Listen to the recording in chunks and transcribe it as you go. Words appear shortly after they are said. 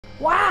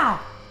Wow!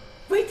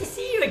 Great to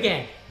see you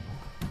again.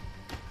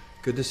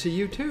 Good to see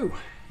you too.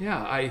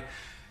 Yeah,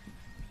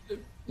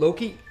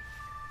 Loki,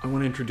 I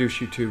want to introduce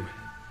you to...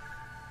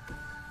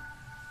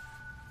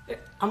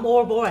 I'm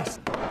Ouroboros.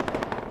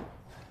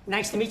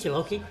 Nice to meet you,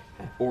 Loki.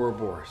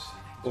 Ouroboros.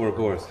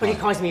 Ouroboros. But he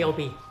calls me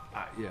OB.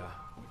 Yeah,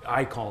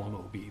 I call him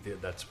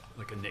OB. That's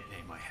like a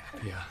nickname I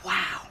have. Yeah.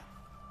 Wow.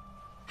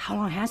 How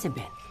long has it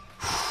been?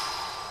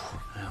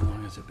 How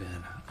long has it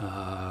been?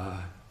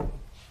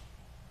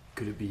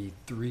 Could it be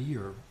 3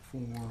 or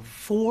 4?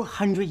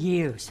 400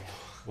 years.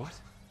 What?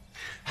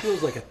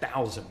 Feels like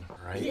 1,000,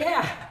 right?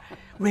 Yeah.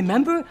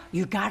 Remember,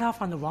 you got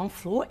off on the wrong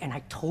floor and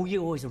I told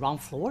you it was the wrong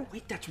floor?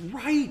 Wait, that's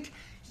right.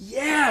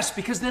 Yes,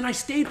 because then I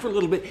stayed for a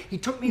little bit. He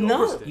took me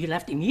over. No, you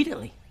left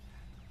immediately.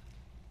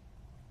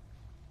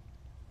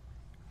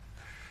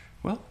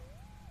 Well,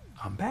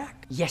 I'm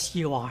back. Yes,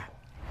 you are.